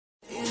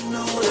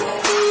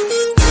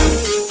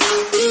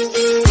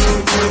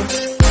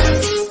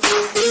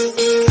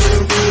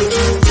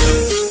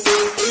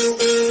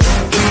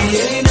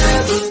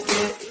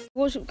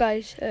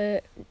guys,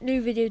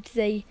 new video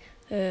today.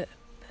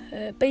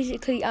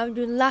 Basically I'm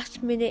doing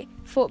last minute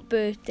FUT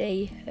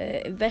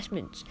birthday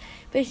investments.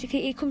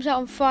 Basically it comes out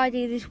on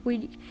Friday this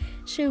week,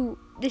 so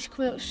this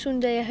coming out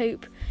Sunday I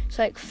hope. It's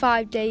like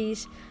 5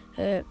 days.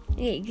 Yeah,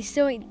 you can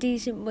still make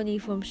decent money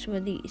from some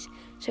of these.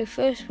 So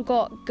first we've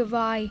got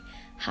Gavai,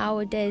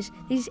 Howardez.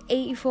 These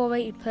 84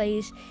 rated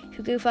players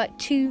who go for like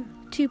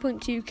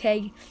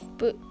 2.2k,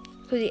 but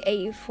for the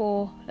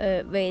 84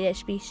 rated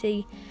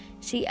SBC.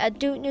 See, I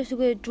don't know if they're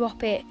going to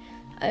drop it.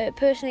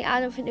 Personally, I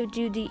don't think they'll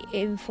do the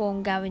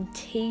inform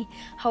guarantee.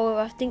 However,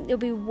 I think there'll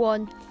be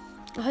one.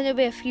 I think there'll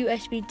be a few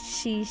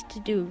SBCs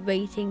to do a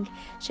rating.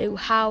 So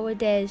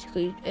Howardez,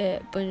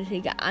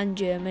 Bundesliga and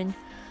German.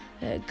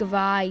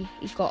 Gavai,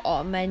 he's got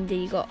Otamendi,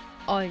 he's got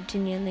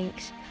Argentinian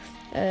links.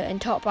 And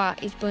top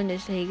part is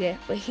Bundesliga,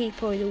 but he's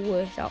probably the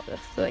worst out of the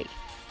three.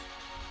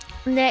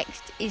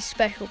 Next is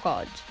special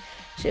cards.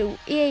 So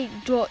EA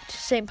dropped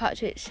St.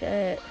 Patrick's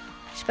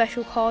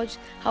special cards,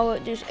 however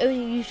it's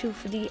only useful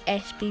for the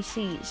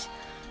SBCs,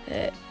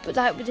 but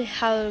like with the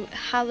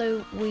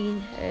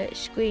Halloween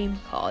Scream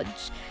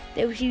cards,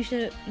 they were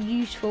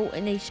useful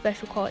in a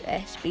special card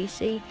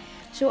SBC.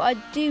 So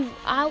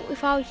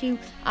if I was you,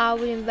 I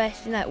would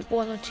invest in like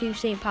 1 or 2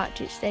 St.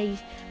 Patrick's Days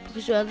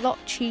because they're a lot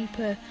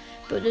cheaper,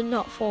 but they're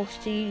not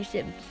forced to use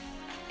them.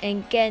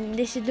 And again,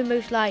 this is the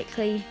most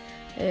likely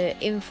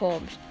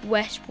informs.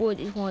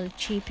 Westwood is one of the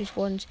cheapest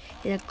ones.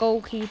 He's a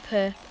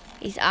goalkeeper.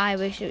 He's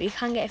Irish, so he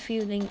can get a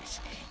few links.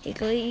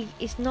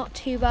 It's not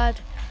too bad,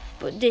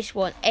 but this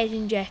one,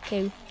 Edin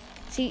Dzeko.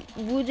 See,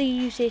 would they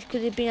use this?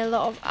 Because there's been a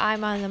lot of I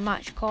Man the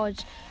Match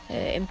cards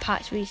in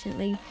packs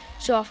recently,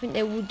 so I think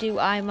they will do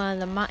I Man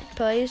the Match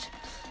players.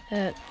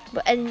 But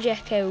Edin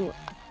Dzeko,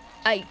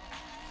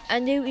 I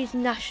knew his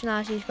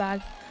nationality is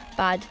bad,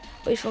 but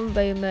he's from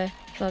Roma.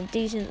 He's from a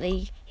decent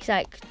league. He's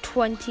like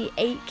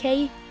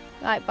 28k,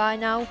 like by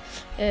now.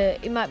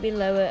 It might be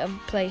lower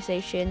on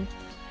PlayStation.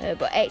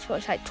 But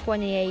Xbox like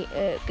 28,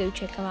 go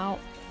check him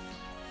out.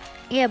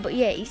 Yeah, but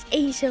yeah, he's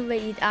 87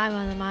 rated I'm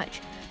on the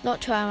match.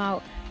 Not try him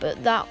out,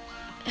 but that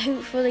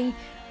hopefully,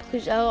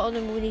 because a lot of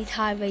them will need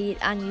high rated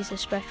and use a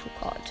special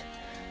card.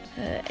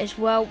 As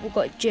well, we've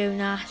got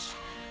Jonas.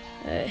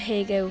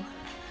 Here you go.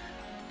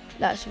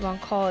 That's the wrong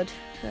card.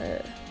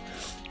 But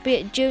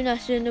yeah,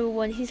 Jonas is another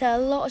one. He's had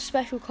a lot of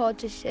special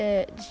cards this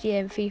year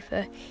in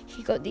FIFA.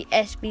 He got the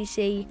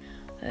SBC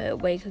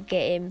where you could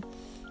get him.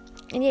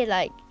 And yeah,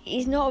 like,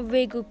 he's not a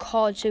really good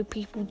card, so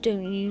people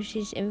don't use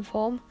his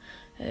inform.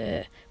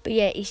 But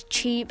yeah, he's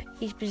cheap,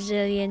 he's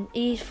Brazilian,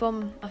 he's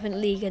from, I think,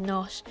 Liga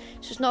NOS.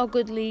 So it's not a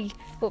good league,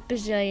 but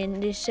Brazilian,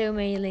 there's so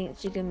many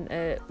links you can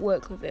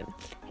work with him.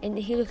 And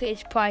if you look at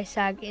his price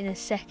tag in a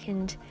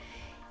second,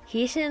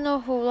 he isn't an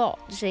awful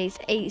lot to say he's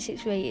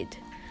 86 rated.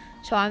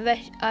 So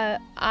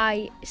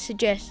I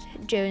suggest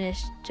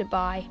Jonas to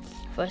buy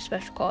for a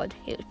special card.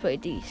 He looks pretty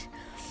decent.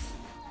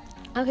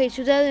 Okay,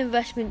 so they're the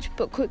investments,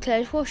 but quickly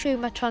I just want to show you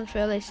my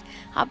transfer list.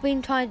 I've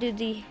been trying to do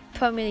the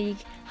Premier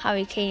League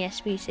Harry Kane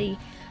SBC.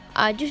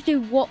 I just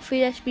do Watford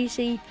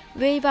SBC,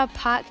 really bad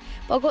pack,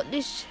 but I got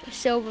this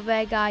silver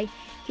bear guy.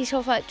 He's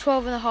off like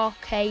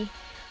 12.5k.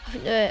 I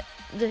think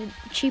the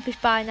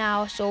cheapest buy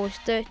now I saw was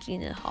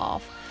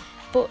 13.5.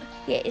 But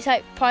yeah, it's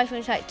like price when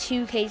it's like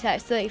 2k, it's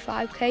like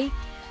 35k.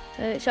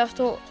 So I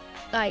thought,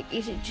 like,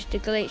 is it just a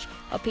glitch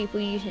of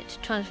people using it to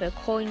transfer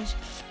coins?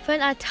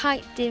 Then I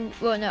typed in,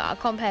 well no, I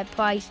compared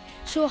price,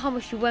 saw how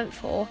much you went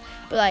for,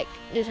 but like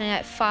there's only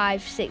like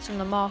 5, 6 on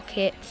the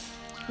market,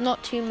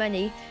 not too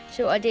many,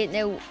 so I didn't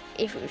know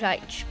if it was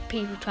like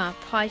people trying to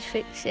price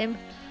fix him.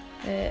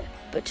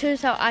 But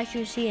turns out, as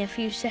you can see in a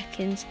few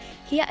seconds,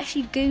 he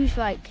actually goes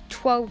for like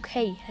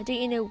 12k. I don't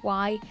even know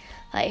why,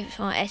 like if it's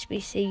on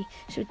SBC,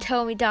 so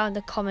tell me down in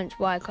the comments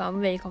why, because I'm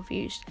really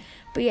confused.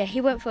 But yeah, he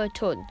went for a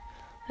ton.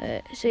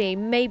 So yeah,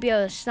 maybe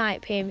I'll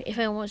snipe him. If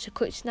anyone wants a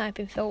quick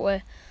sniping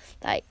filter,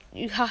 like,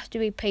 you have to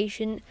be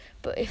patient.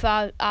 But if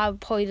I'll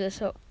probably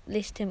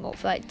list him up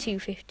for like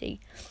 250,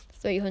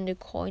 300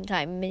 coins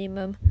like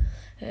minimum,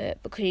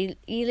 because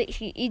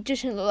he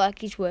doesn't look like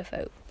he's worth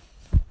out.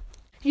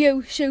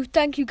 Yo, so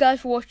thank you guys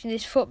for watching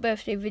this FUT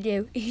birthday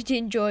video. If you did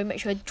enjoy,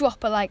 make sure to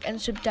drop a like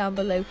and sub down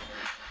below.